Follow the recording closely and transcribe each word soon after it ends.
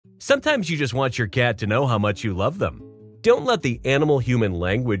Sometimes you just want your cat to know how much you love them. Don't let the animal-human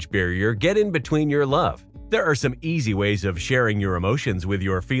language barrier get in between your love. There are some easy ways of sharing your emotions with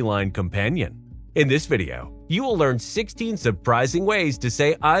your feline companion. In this video, you will learn 16 surprising ways to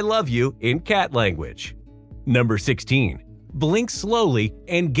say I love you in cat language. Number 16. Blink slowly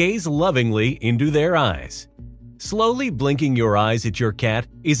and gaze lovingly into their eyes. Slowly blinking your eyes at your cat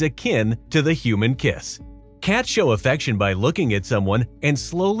is akin to the human kiss. Cats show affection by looking at someone and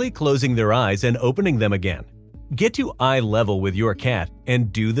slowly closing their eyes and opening them again. Get to eye level with your cat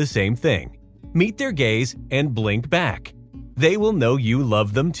and do the same thing. Meet their gaze and blink back. They will know you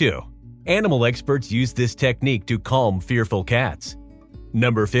love them too. Animal experts use this technique to calm fearful cats.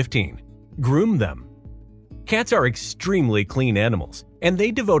 Number 15. Groom them. Cats are extremely clean animals, and they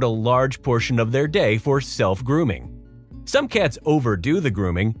devote a large portion of their day for self-grooming. Some cats overdo the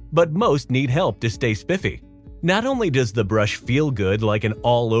grooming, but most need help to stay spiffy. Not only does the brush feel good like an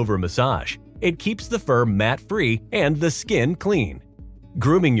all-over massage, it keeps the fur mat-free and the skin clean.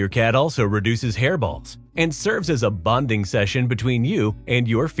 Grooming your cat also reduces hairballs and serves as a bonding session between you and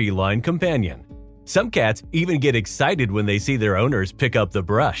your feline companion. Some cats even get excited when they see their owners pick up the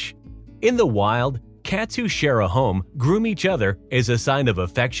brush. In the wild, cats who share a home groom each other as a sign of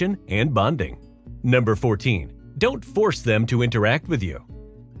affection and bonding. Number 14. Don't force them to interact with you.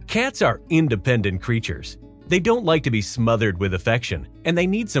 Cats are independent creatures. They don't like to be smothered with affection, and they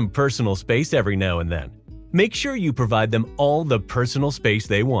need some personal space every now and then. Make sure you provide them all the personal space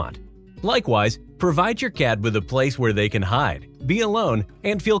they want. Likewise, provide your cat with a place where they can hide, be alone,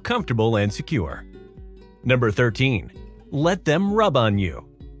 and feel comfortable and secure. Number 13. Let them rub on you.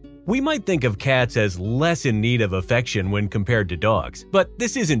 We might think of cats as less in need of affection when compared to dogs, but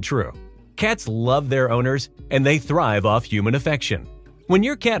this isn't true. Cats love their owners, and they thrive off human affection. When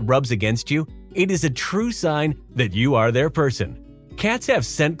your cat rubs against you, it is a true sign that you are their person. Cats have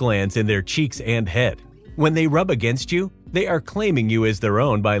scent glands in their cheeks and head. When they rub against you, they are claiming you as their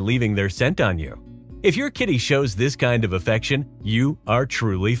own by leaving their scent on you. If your kitty shows this kind of affection, you are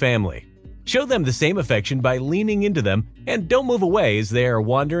truly family. Show them the same affection by leaning into them, and don't move away as they are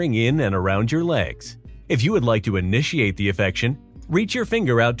wandering in and around your legs. If you would like to initiate the affection, reach your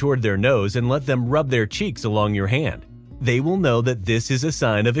finger out toward their nose and let them rub their cheeks along your hand. They will know that this is a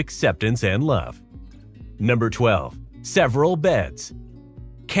sign of acceptance and love. Number 12. Several beds.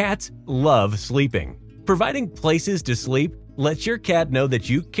 Cats love sleeping. Providing places to sleep lets your cat know that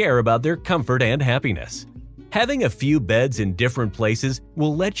you care about their comfort and happiness. Having a few beds in different places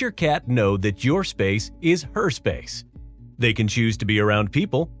will let your cat know that your space is her space. They can choose to be around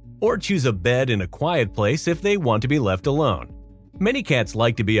people or choose a bed in a quiet place if they want to be left alone. Many cats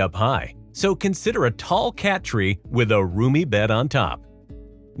like to be up high, so consider a tall cat tree with a roomy bed on top.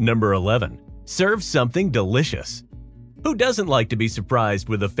 Number 11. Serve something delicious. Who doesn't like to be surprised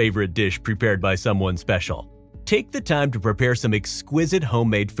with a favorite dish prepared by someone special? Take the time to prepare some exquisite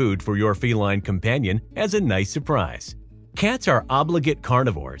homemade food for your feline companion as a nice surprise. Cats are obligate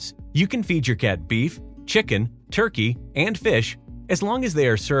carnivores. You can feed your cat beef, chicken, turkey, and fish as long as they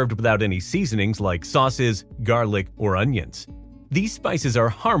are served without any seasonings like sauces, garlic, or onions. These spices are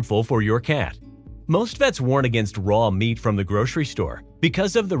harmful for your cat. Most vets warn against raw meat from the grocery store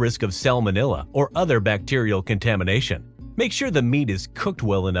because of the risk of salmonella or other bacterial contamination. Make sure the meat is cooked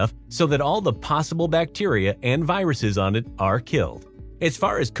well enough so that all the possible bacteria and viruses on it are killed. As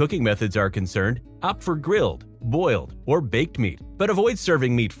far as cooking methods are concerned, opt for grilled, boiled, or baked meat, but avoid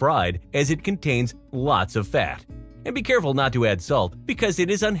serving meat fried as it contains lots of fat. And be careful not to add salt because it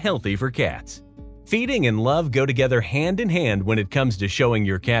is unhealthy for cats. Feeding and love go together hand in hand when it comes to showing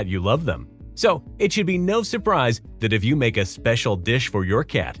your cat you love them. So, it should be no surprise that if you make a special dish for your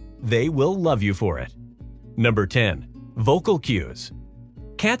cat, they will love you for it. Number 10. Vocal cues.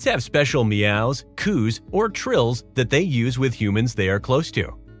 Cats have special meows, coos, or trills that they use with humans they are close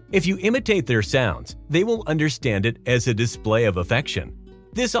to. If you imitate their sounds, they will understand it as a display of affection.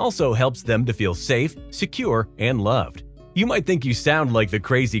 This also helps them to feel safe, secure, and loved. You might think you sound like the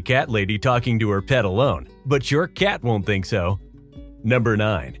crazy cat lady talking to her pet alone, but your cat won't think so. Number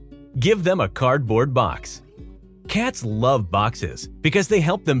 9. Give them a cardboard box. Cats love boxes because they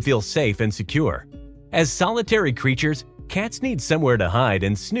help them feel safe and secure. As solitary creatures, cats need somewhere to hide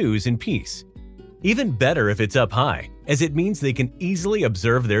and snooze in peace. Even better if it's up high, as it means they can easily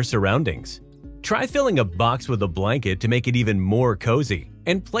observe their surroundings. Try filling a box with a blanket to make it even more cozy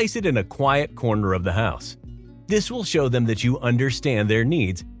and place it in a quiet corner of the house. This will show them that you understand their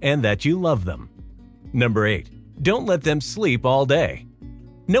needs and that you love them. Number 8. Don't let them sleep all day.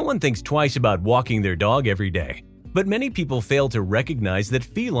 No one thinks twice about walking their dog every day, but many people fail to recognize that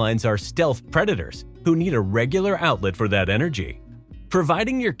felines are stealth predators who need a regular outlet for that energy.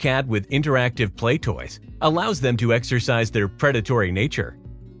 Providing your cat with interactive play toys allows them to exercise their predatory nature.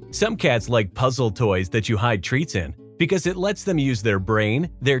 Some cats like puzzle toys that you hide treats in because it lets them use their brain,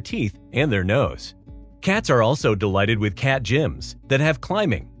 their teeth, and their nose. Cats are also delighted with cat gyms that have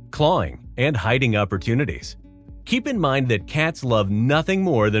climbing, clawing, and hiding opportunities. Keep in mind that cats love nothing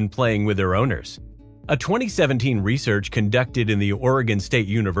more than playing with their owners. A 2017 research conducted in the Oregon State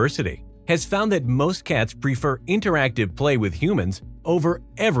University has found that most cats prefer interactive play with humans over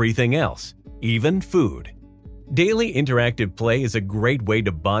everything else, even food. Daily interactive play is a great way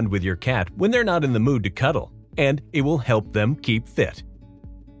to bond with your cat when they're not in the mood to cuddle, and it will help them keep fit.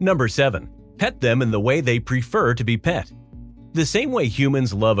 Number 7. Pet them in the way they prefer to be pet. The same way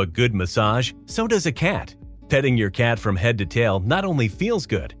humans love a good massage, so does a cat. Petting your cat from head to tail not only feels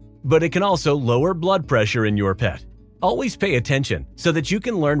good, but it can also lower blood pressure in your pet. Always pay attention so that you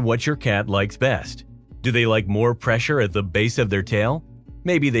can learn what your cat likes best. Do they like more pressure at the base of their tail?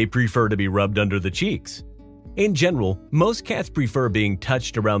 Maybe they prefer to be rubbed under the cheeks. In general, most cats prefer being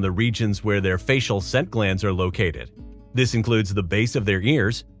touched around the regions where their facial scent glands are located. This includes the base of their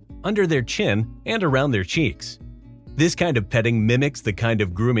ears, under their chin, and around their cheeks. This kind of petting mimics the kind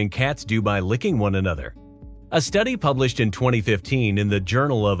of grooming cats do by licking one another. A study published in 2015 in the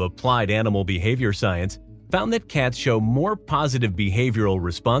Journal of Applied Animal Behavior Science found that cats show more positive behavioral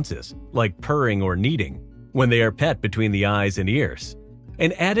responses, like purring or kneading, when they are pet between the eyes and ears.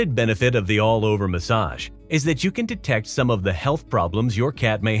 An added benefit of the all-over massage is that you can detect some of the health problems your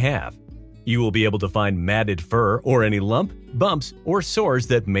cat may have. You will be able to find matted fur or any lump, bumps, or sores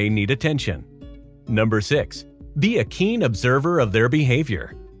that may need attention. Number 6. Be a keen observer of their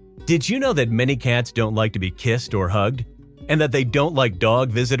behavior. Did you know that many cats don't like to be kissed or hugged? And that they don't like dog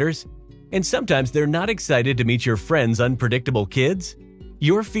visitors? And sometimes they're not excited to meet your friends' unpredictable kids?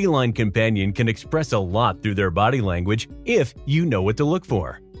 Your feline companion can express a lot through their body language if you know what to look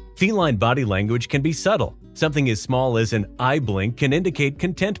for. Feline body language can be subtle. Something as small as an eye blink can indicate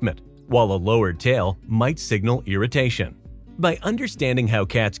contentment, while a lowered tail might signal irritation. By understanding how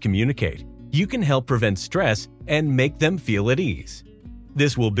cats communicate, you can help prevent stress and make them feel at ease.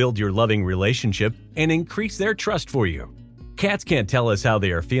 This will build your loving relationship and increase their trust for you. Cats can't tell us how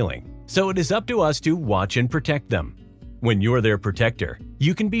they are feeling, so it is up to us to watch and protect them. When you're their protector,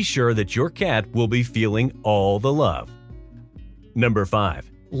 you can be sure that your cat will be feeling all the love. Number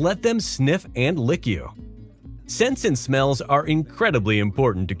 5. Let them sniff and lick you. Scents and smells are incredibly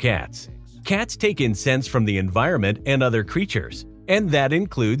important to cats. Cats take in scents from the environment and other creatures, and that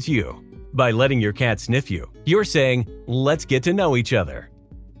includes you. By letting your cat sniff you, you're saying, "Let's get to know each other."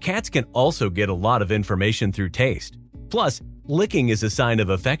 Cats can also get a lot of information through taste. Plus, licking is a sign of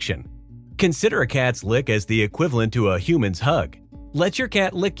affection. Consider a cat's lick as the equivalent to a human's hug. Let your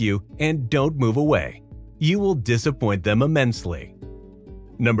cat lick you and don't move away. You will disappoint them immensely.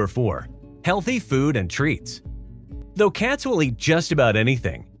 Number 4. Healthy food and treats. Though cats will eat just about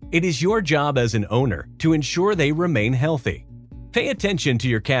anything, it is your job as an owner to ensure they remain healthy. Pay attention to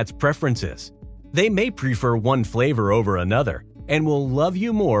your cat's preferences. They may prefer one flavor over another and will love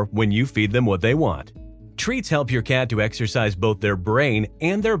you more when you feed them what they want. Treats help your cat to exercise both their brain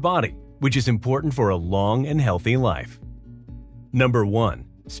and their body, which is important for a long and healthy life. Number 1.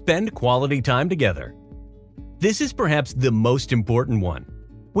 Spend quality time together. This is perhaps the most important one.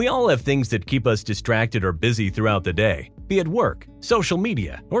 We all have things that keep us distracted or busy throughout the day, be it work, social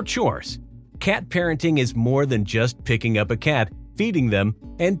media, or chores. Cat parenting is more than just picking up a cat, feeding them,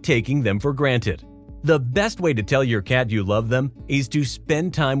 and taking them for granted. The best way to tell your cat you love them is to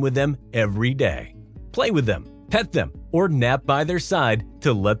spend time with them every day. Play with them, pet them, or nap by their side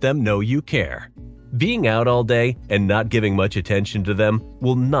to let them know you care. Being out all day and not giving much attention to them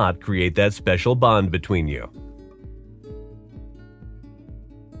will not create that special bond between you.